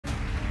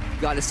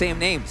got the same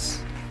names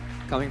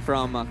coming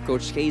from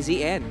Coach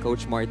KZ and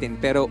Coach Martin.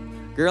 Pero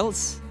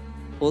girls,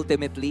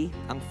 ultimately,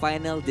 ang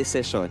final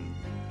decision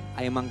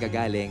ay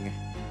manggagaling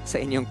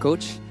sa inyong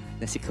coach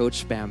na si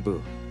Coach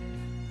Bamboo.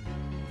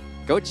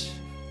 Coach,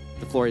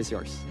 the floor is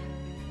yours.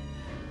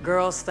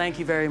 Girls, thank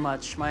you very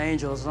much. My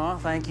angels, no?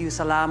 Thank you.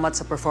 Salamat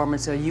sa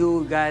performance.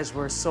 You guys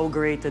were so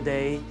great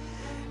today.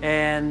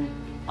 And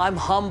I'm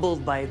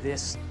humbled by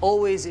this.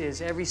 Always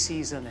is, every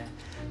season.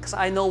 Because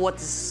I know what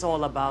this is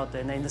all about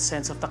and in the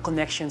sense of the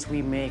connections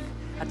we make.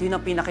 At yun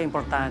ang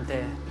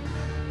pinaka-importante.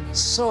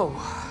 So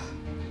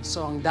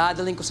ang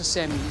dadaling ko sa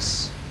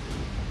semis,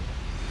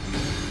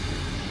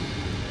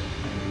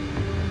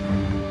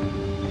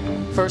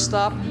 first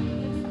up,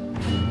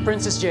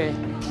 Princess J.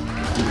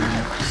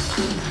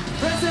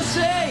 Princess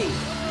J,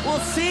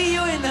 we'll see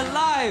you in the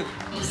live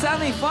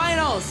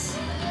semifinals.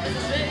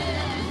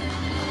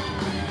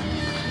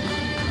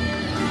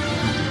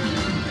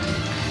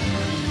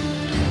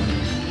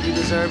 You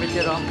deserve it,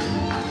 kiddo.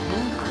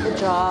 Good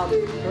job.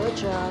 Good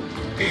job.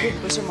 Good.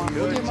 Where's your mom?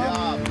 Good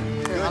job.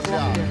 Good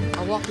job.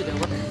 I'll walk you there.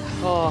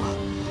 Oh.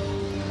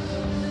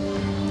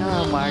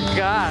 Oh my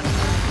God.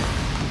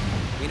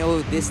 We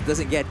know this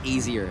doesn't get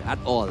easier at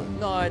all.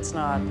 No, it's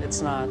not. It's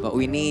not. But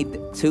we need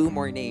 2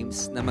 more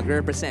names na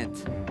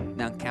mag-represent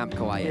ng Camp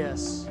Kawayan.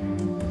 Yes.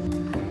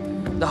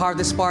 The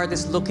hardest part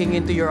is looking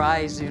into your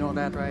eyes. You know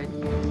that, right?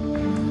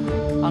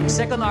 Ang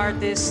second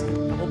artist,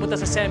 pupunta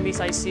sa semis,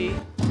 I see.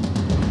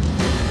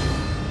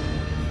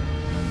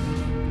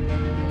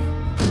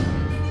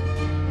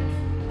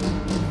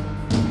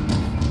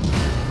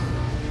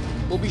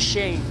 Will be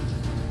Shane.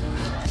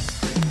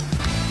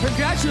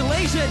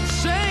 Congratulations,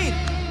 Shane!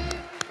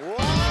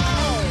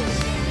 Wow!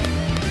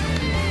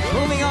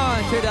 Moving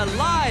on to the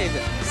live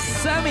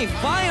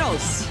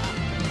semifinals.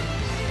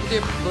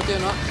 Buti,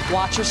 no?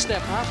 Watch your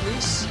step, ha,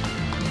 please.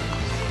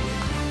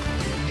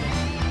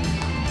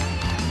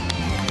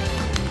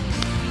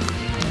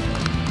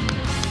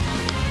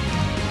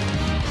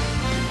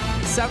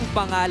 Isang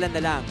pangalan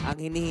na lang ang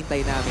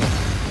hinihintay namin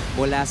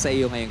mula sa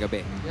iyo ngayong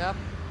gabi.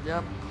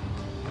 Yep.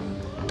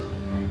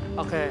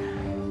 Okay.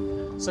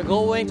 So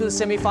going to the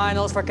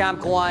semifinals for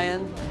Camp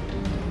Kawayan.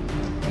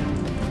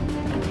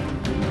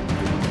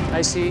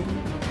 I see.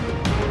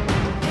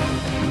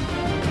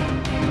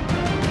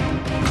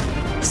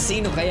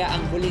 Sino kaya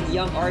ang huling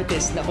young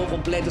artist na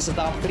kukumpleto sa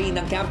top 3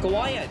 ng Camp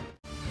Kawayan?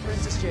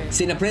 Princess J.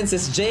 Sina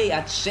Princess J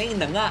at Shane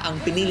na nga ang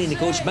pinili ni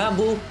Coach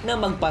Bamboo na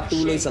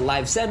magpatuloy sa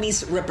live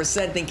semis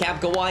representing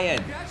Camp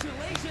Kawayan.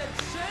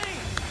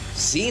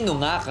 Sino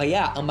nga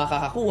kaya ang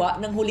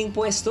makakakuha ng huling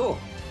pwesto?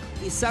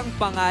 Isang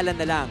pangalan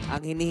na lang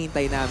ang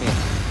hinihintay namin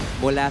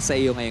mula sa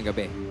iyo ngayong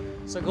gabi.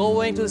 So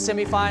going to the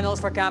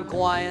semifinals for Camp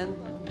Kawayan.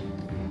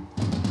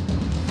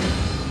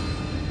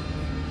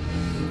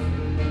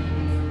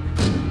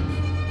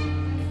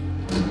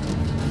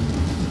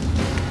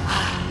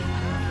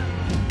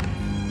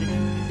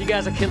 You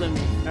guys are killing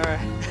me. All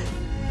right.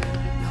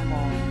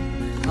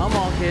 Come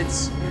on,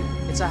 kids.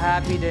 It's a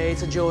happy day.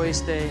 It's a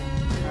joyous day.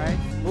 All right.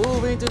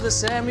 Moving to the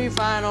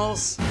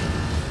semifinals.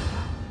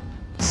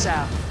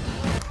 South.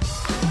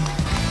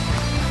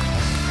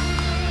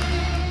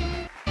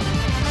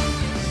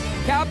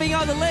 Capping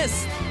on the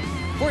list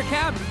for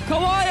Camp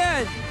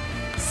Kawayan,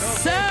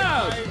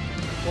 Sam!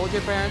 Hold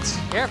your parents.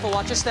 Careful,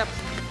 watch your step.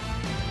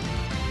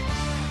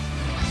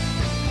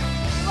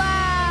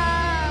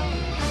 Wow!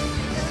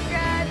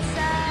 Congrats,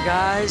 Sam!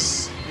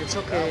 Guys, it's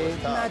okay.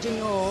 Imagine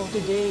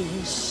today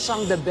you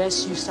sung the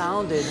best you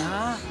sounded,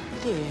 huh?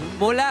 Okay.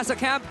 Mula sa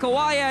Camp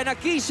Kawayan,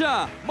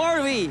 Akisha,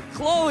 Marvy,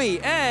 Chloe,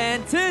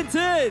 and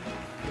Tintin.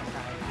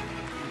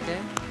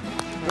 Okay.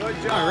 Good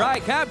job. All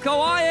right, Camp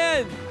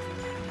Kawayan.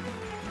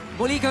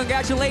 Muli,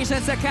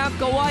 congratulations sa Camp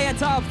Kawayan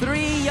Top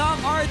 3 Young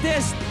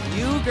Artists.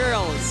 You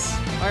girls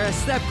are a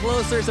step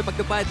closer sa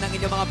pagtupad ng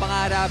inyong mga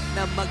pangarap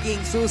na maging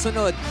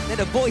susunod na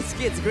The Voice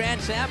Kids Grand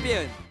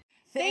Champion.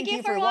 Thank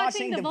you for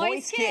watching The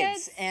Voice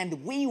Kids.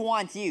 And we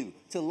want you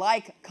to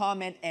like,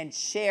 comment, and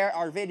share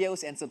our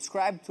videos and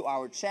subscribe to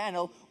our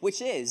channel,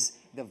 which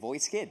is The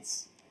Voice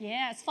Kids.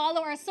 Yes,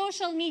 follow our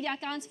social media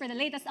accounts for the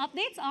latest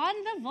updates on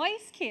The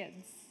Voice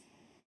Kids.